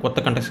మళ్ళీ కొత్త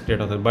కంటెక్స్ట్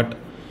క్రియేట్ అవుతుంది. బట్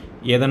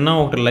ఏదన్నా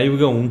ఒకటి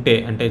లైవ్గా ఉంటే,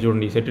 అంటే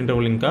చూడండి సెట్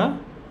ఇంటర్వల్ ఇంకా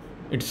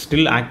ఇట్స్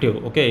స్టిల్ యాక్టివ్.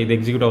 ఓకే, ఇది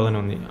ఎగ్జిక్యూట్ అవుతానే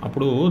ఉంది,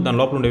 అప్పుడు దాని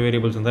లోపల ఉండే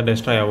వేరియబుల్స్ అంతా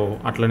డెస్ట్రాయ్ అవ్వవు,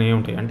 అట్లనే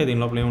ఉంటాయి. అంటే దీని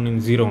లోపల ఏముంది,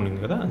 0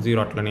 ఉండింది కదా, 0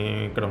 అట్లనే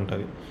ఇక్కడ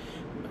ఉంటుంది,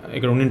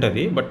 ఇక్కడ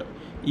ఉండింటుంది. బట్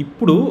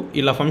ఇప్పుడు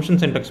ఇలా ఫంక్షన్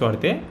సింటాక్స్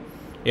వాడితే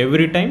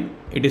every time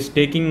it is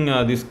taking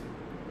this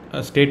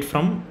state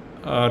from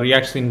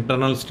reacts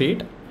internal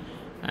state,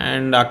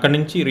 and అక్కడి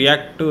నుంచి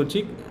రియాక్ట్ వచ్చి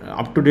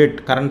up to date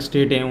current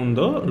state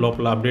ఏముందో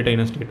లోపల అప్డేట్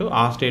అయిన స్టేట్,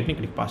 ఆ స్టేట్ని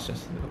ఇక్కడికి పాస్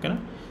చేస్తుంది. ఓకేనా,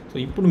 సో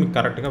ఇప్పుడు మీకు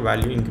కరెక్ట్గా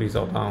వాల్యూ ఇంక్రీజ్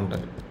అవుతూ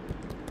ఉంటుంది.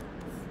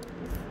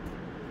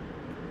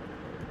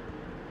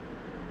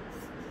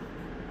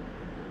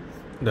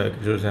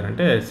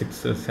 చూసారంటే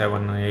 6,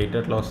 7, 8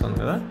 అట్లా వస్తుంది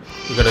కదా,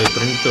 ఇక్కడ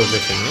ప్రింట్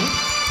వచ్చేసింది.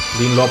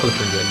 దీని లోపల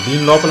ప్రింట్ చేయాలి,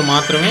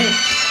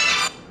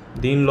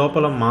 దీని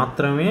లోపల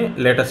మాత్రమే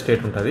లేటెస్ట్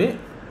స్టేట్ ఉంటుంది,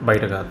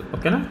 బయట కాదు.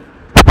 ఓకేనా,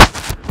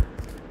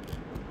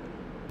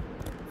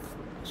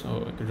 సో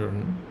ఇక్కడ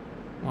చూడండి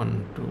 1,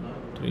 2,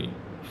 3,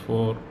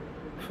 4,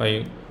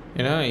 5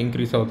 ఇలా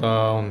ఇంక్రీజ్ అవుతూ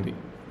ఉంది.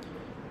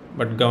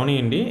 బట్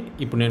గమనియండి,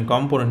 ఇప్పుడు నేను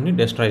కాంపోనెంట్ని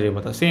డెస్ట్రాయ్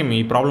చేయబోతా. సేమ్ ఈ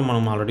ప్రాబ్లం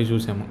మనం ఆల్రెడీ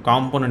చూసాము.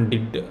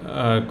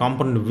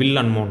 Component will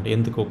unmount.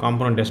 ఎందుకు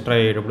కాంపోనెంట్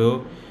డెస్ట్రాయ్ అయ్యేటప్పుడు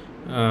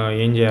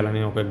ఏం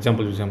చేయాలని ఒక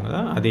ఎగ్జాంపుల్ చూసాము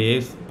కదా, అదే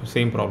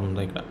సేమ్ ప్రాబ్లం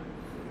ఉంది ఇక్కడ.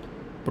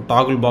 ఇప్పుడు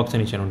టాగుల్ బాక్స్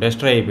అని ఇచ్చాను,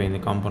 డెస్ట్రాయ్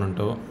అయిపోయింది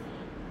కాంపోనెంట్.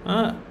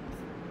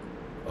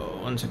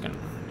 1 సెకండ్,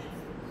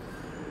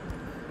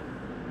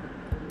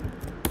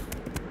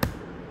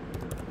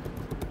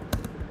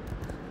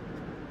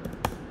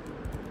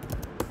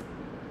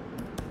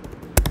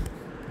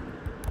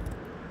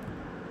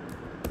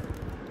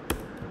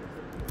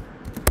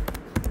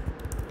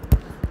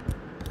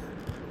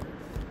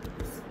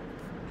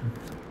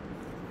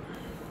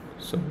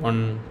 సో 1,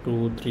 2,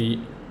 3,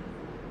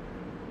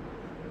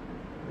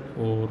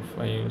 4,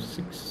 5,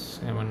 6,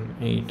 7,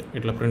 8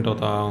 ఇట్లా ప్రింట్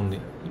అవుతా ఉంది,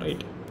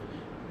 right.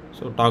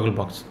 So toggle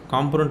box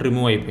component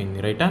remove అయిపోయింది,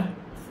 రైటా.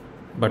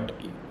 బట్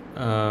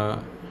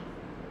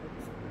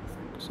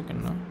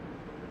సెకండ్,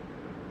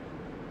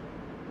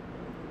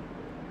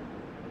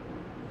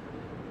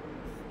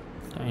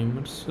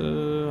 టైమర్స్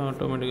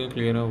ఆటోమేటిక్గా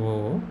క్లియర్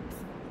అవ్వవు.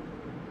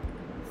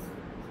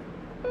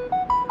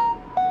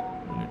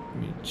 Let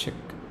me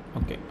check.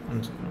 Okay,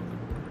 1 second.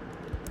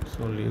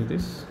 So leave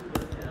this.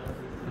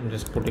 I'm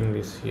just putting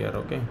this here.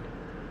 Okay,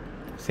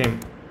 same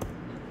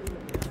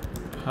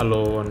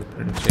hello and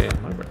print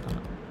cheyalani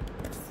pettana.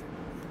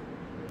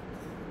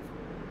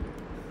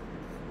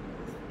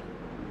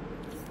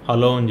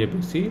 Hello అని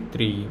చెప్పేసి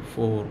 3,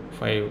 4,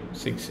 5,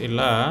 6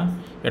 ఇలా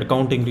ఇక్కడ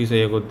count increase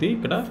అయ్యే కొద్దీ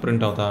ఇక్కడ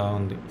ప్రింట్ అవుతా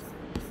ఉంది.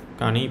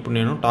 కానీ ఇప్పుడు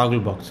నేను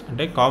టాగుల్ బాక్స్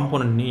అంటే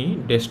కాంపోనెంట్ని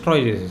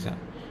డెస్ట్రాయ్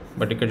చేసేసాను.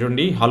 బట్ ఇక్కడ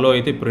చూడండి, హలో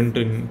అయితే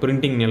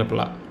ప్రింటింగ్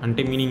నిలపల.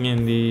 అంటే మీనింగ్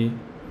ఏంది,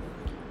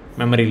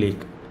 మెమరీ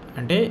లీక్.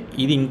 అంటే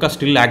ఇది ఇంకా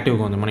స్టిల్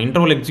యాక్టివ్గా ఉంది. మన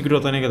ఇంటర్వల్ ఎగ్జిక్యూట్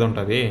అవుతానే కదా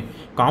ఉంటుంది.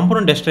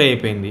 కాంపోనెంట్ డెస్ట్రాయ్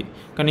అయిపోయింది,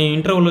 కానీ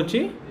ఇంటర్వల్ వచ్చి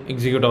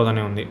ఎగ్జిక్యూట్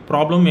అవుతానే ఉంది.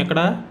 ప్రాబ్లం ఎక్కడ,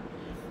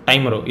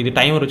 టైమరు. ఇది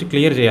టైమర్ వచ్చి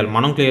క్లియర్ చేయాలి,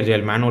 మనం క్లియర్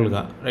చేయాలి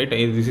మాన్యువల్గా, right.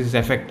 This is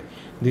effect.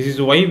 This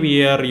is why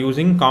we are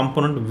using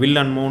component will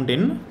unmount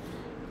in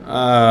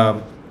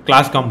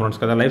class components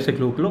కదా లైఫ్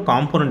సైకిల్ హుక్లో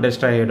కాంపోనెంట్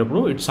డెస్ట్రాయ్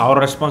అయ్యేటప్పుడు it's our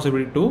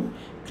responsibility to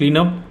clean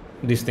up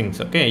these things.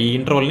 Okay, ఈ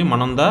ఇంటర్వల్ని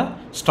మనం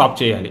stop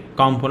చేయాలి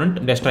component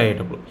destroy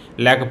అయ్యేటప్పుడు.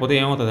 లేకపోతే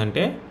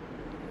ఏమవుతుందంటే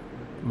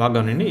బాగా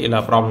గమనించండి, ఇలా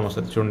ప్రాబ్లం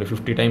వస్తుంది చూడండి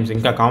 50 times.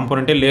 ఇంకా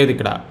కాంపోనెంటే లేదు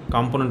ఇక్కడ,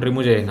 కాంపోనెంట్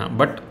రిమూవ్ చేసిన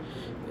బట్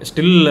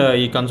స్టిల్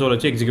ఈ కన్సోల్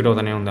వచ్చి ఎగ్జిక్యూట్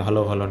అవుతానే ఉంది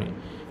హలో హలోని.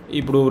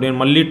 ఇప్పుడు నేను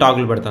మళ్ళీ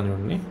టాగులు పెడతాను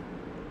చూడండి,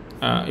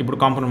 ఇప్పుడు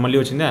కాంపోనెంట్ మళ్ళీ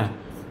వచ్చిందా,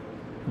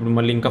 ఇప్పుడు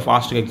మళ్ళీ ఇంకా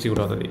ఫాస్ట్గా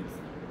ఎగ్జిక్యూట్ అవుతుంది.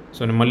 సో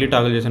నేను మళ్ళీ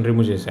టాగుల్ చేసాను,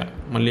 రిమూవ్ చేసా,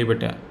 మళ్ళీ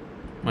పెట్టా,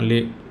 మళ్ళీ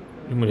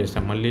రిమూవ్ చేసా,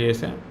 మళ్ళీ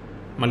వేసా,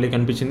 మళ్ళీ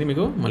కనిపించింది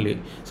మీకు మళ్ళీ.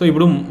 సో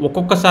ఇప్పుడు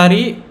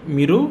ఒక్కొక్కసారి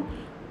మీరు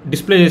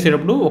డిస్ప్లే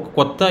చేసేటప్పుడు ఒక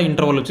కొత్త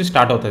ఇంటర్వల్ వచ్చి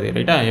స్టార్ట్ అవుతుంది,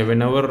 right?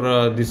 When ever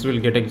this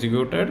will get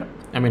executed,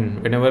 I mean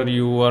when ever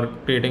you are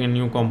creating a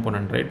new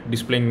component, right,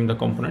 displaying the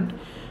component,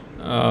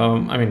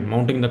 I mean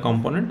mounting the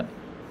component,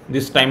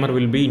 this timer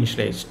will be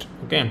initialized.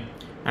 Okay,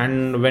 and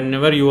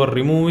whenever you are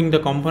removing the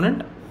component,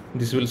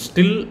 this will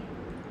still,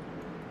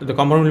 the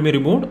component will be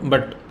removed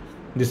but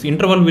this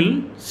interval will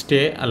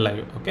stay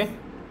alive. Okay,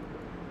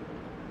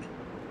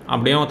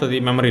 అప్పుడు ఏమవుతుంది,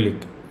 memory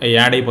leak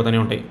add అయిపోతూనే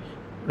ఉంటాయి.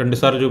 2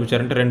 సార్లు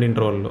చూపించారంటే 2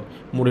 ఇంటర్వల్లో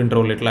 3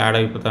 interval ఇట్లా add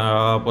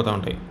అయిపోతూ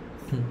ఉంటాయి.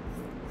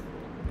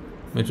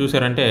 మీరు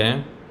చూసారంటే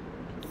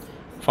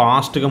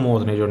ఫాస్ట్గా మూవ్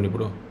అవుతున్నాయి చూడండి.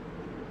 ఇప్పుడు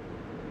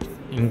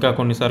ఇంకా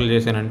కొన్నిసార్లు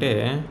చేశానంటే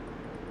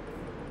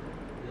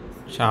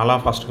చాలా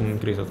ఫాస్ట్గా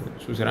ఇంక్రీజ్ అవుతుంది.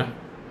 చూసారా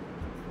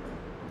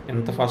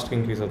ఎంత ఫాస్ట్గా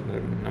ఇంక్రీజ్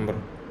అవుతుంది నెంబర్,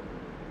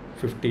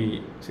 50,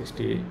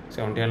 60,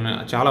 70 అని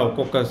చాలా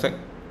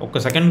ఒక్క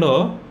సెకండ్లో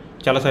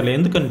చాలాసార్లు.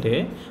 ఎందుకంటే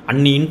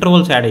అన్ని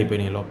ఇంటర్వల్స్ యాడ్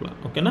అయిపోయినాయి లోపల.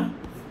 ఓకేనా,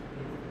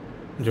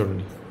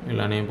 చూడండి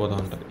ఇలానే పోతూ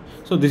ఉంటుంది.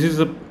 So this is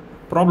the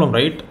problem,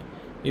 right?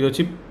 ఇది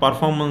వచ్చి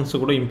పర్ఫార్మెన్స్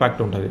కూడా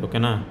ఇంపాక్ట్ ఉంటుంది.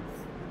 ఓకేనా,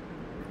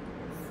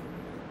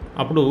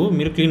 అప్పుడు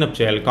మీరు క్లీనప్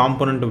చేయాలి.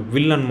 కాంపోనెంట్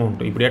విల్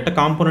అన్మౌంట్, ఇప్పుడు ఎట్ట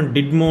component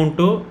did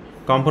mount,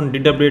 component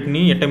did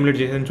అప్డేట్ని ఎట్ట ఎమ్యులేట్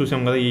చేసేదని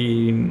చూసాం కదా ఈ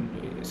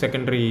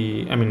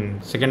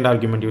సెకండ్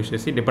ఆర్గ్యుమెంట్ యూస్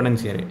చేసి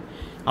డిపెండెన్సీ అరే.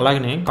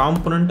 అలాగనే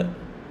కాంపోనెంట్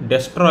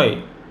డెస్ట్రాయ్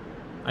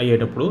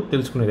అయ్యేటప్పుడు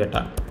తెలుసుకునేది ఎట్ట,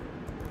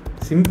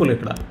 సింపుల్.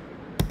 ఇక్కడ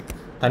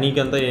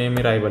తనీకంతా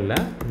ఏమీ రాయబడలే,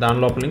 దాని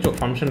లోపల నుంచి ఒక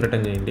ఫంక్షన్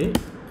రిటర్న్ చేయండి.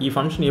 ఈ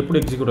ఫంక్షన్ ఎప్పుడు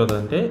ఎగ్జిక్యూట్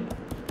అవుతుంది అంటే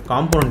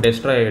కాంపోనెంట్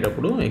డెస్ట్రాయ్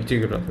అయ్యేటప్పుడు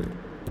ఎగ్జిక్యూట్ అవుతుంది.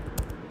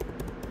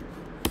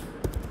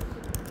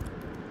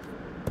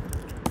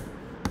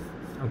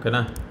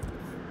 ఓకేనా,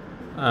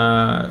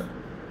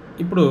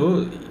 ఇప్పుడు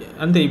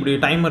అంతే. ఇప్పుడు ఈ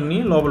టైమర్ని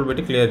లోపల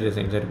పెట్టి క్లియర్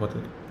చేసేయండి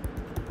సరిపోతుంది.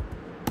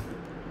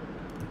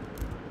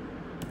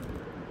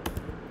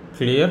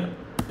 Clear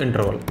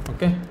interval.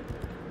 ఓకే,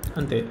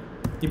 అంతే.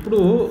 ఇప్పుడు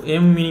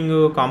ఏం మీనింగ్,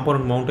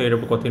 కాంపోనెంట్ మౌంట్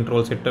అయ్యేటప్పుడు కొత్త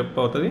ఇంటర్వల్ సెటప్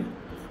అవుతుంది,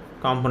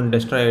 కాంపోనెంట్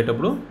డెస్ట్రాయ్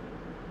అయ్యేటప్పుడు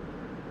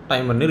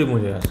టైమర్ని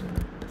రిమూవ్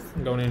చేయాల్సింది.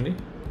 గమనించండి,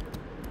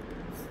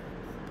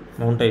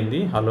 మౌంట్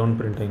అయింది, హలో అని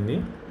ప్రింట్ అయింది,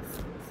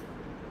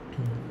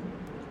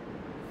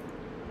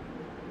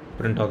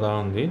 ప్రింట్ అవుతా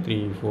ఉంది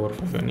 3, 4,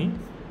 5 అని.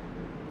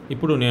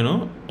 ఇప్పుడు నేను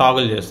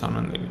టాగల్ చేస్తాను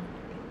అందులో,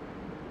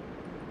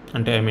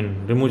 అంటే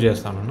రిమూవ్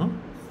చేస్తాను.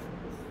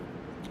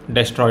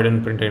 డెస్ట్రాయిడ్ అని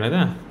ప్రింట్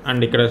అయినదా,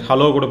 అండ్ ఇక్కడ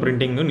హలో కూడా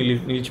ప్రింటింగ్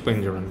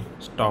నిలిచిపోయింది చూడండి,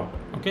 స్టాప్.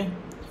 ఓకే,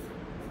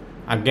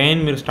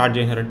 అగైన్ మీరు స్టార్ట్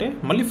చేశారంటే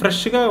మళ్ళీ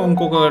ఫ్రెష్గా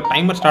ఇంకొక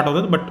టైమర్ స్టార్ట్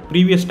అవుతుంది, బట్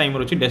ప్రీవియస్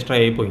టైమర్ వచ్చి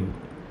డెస్ట్రాయ్ అయిపోయింది.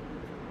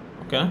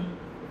 ఓకే,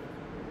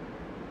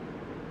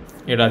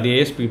 ఇక్కడ అదే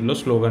స్పీడ్లో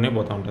స్లోగానే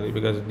పోతూ ఉంటుంది,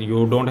 because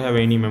you don't have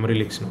any memory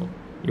leaks now,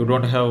 you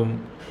don't have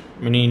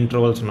many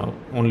intervals now,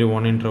 only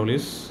 1 interval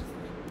is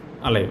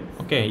alive.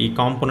 Okay, ఈ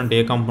కాంపోనెంట్ ఏ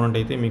కాంపోనెంట్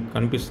అయితే మీకు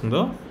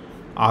కనిపిస్తుందో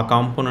ఆ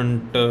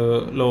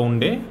కాంపోనెంట్లో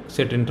ఉండే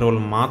సెట్ ఇంటర్వల్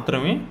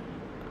మాత్రమే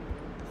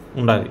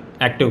ఉండాలి,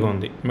 యాక్టివ్గా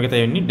ఉంది, మిగతా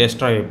అన్నీ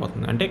డెస్ట్రాయ్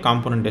అయిపోతుంది. అంటే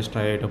కాంపోనెంట్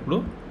డెస్ట్రాయ్ అయ్యేటప్పుడు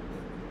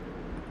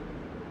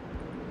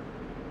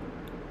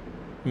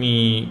మీ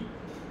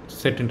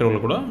సెట్ ఇంటర్వల్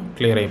కూడా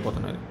క్లియర్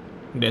అయిపోతున్నది.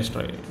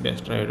 డెస్ట్రాయ్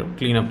అయ్యేటప్పుడు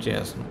క్లీనప్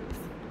చేస్తున్నాం.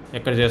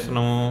 ఎక్కడ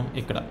చేస్తున్నాము,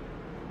 ఇక్కడ.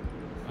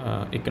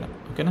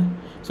 ఓకేనా,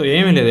 సో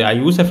ఏమీ లేదు, ఆ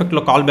యూస్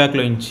ఎఫెక్ట్లో కాల్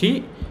బ్యాక్లో నుంచి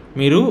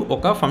మీరు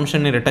ఒక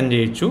ఫంక్షన్ని రిటర్న్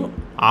చేయొచ్చు.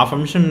 ఆ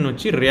ఫంక్షన్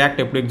వచ్చి రియాక్ట్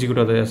ఎప్పుడు ఎగ్జిక్యూట్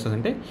అవుతుంది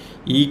చేస్తుందంటే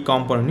ఈ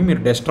కాంపోనెంట్ని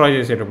మీరు డెస్ట్రాయ్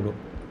చేసేటప్పుడు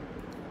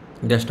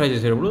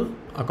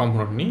ఆ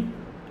కాంపోనెంట్ని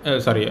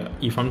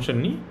ఈ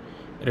ఫంక్షన్ని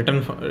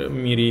రిటర్న్,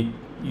 మీరు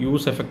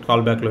యూస్ ఎఫెక్ట్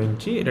కాల్ బ్యాక్లో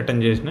నుంచి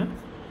రిటర్న్ చేసిన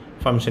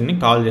ఫంక్షన్ని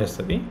కాల్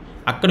చేస్తుంది.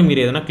 అక్కడ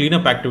మీరు ఏదైనా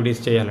క్లీనప్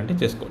యాక్టివిటీస్ చేయాలంటే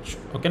చేసుకోవచ్చు.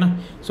 ఓకేనా,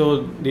 సో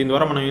దీని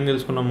ద్వారా మనం ఏం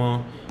తెలుసుకున్నాము,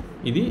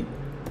 ఇది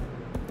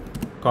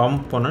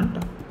కాంపోనెంట్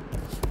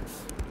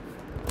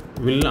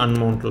విల్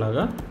అన్మౌంట్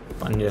లాగా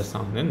పనిచేస్తూ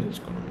ఉంది అని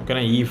తెలుసుకున్నాం.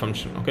 ఓకేనా, ఈ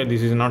function. Okay,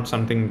 this is not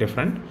something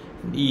different,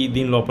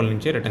 దీని లోపల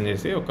నుంచే రిటర్న్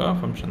చేసే ఒక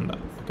ఫంక్షన్ దా.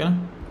 ఓకేనా,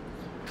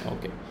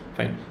 ఓకే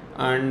ఫైన్.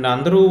 అండ్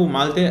అందరూ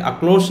మాల్తే ఆ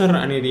క్లోజర్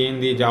అనేది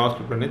ఏంది,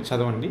 జావాస్క్రిప్ట్ అనేది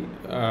చదవండి.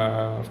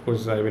 Of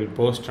course I will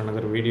post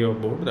another video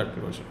about that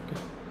closure.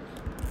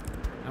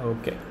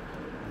 Okay,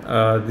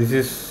 this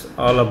is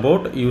all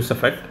about use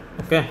effect.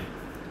 Okay,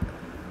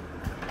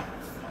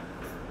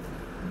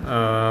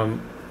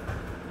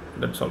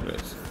 that's all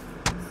guys.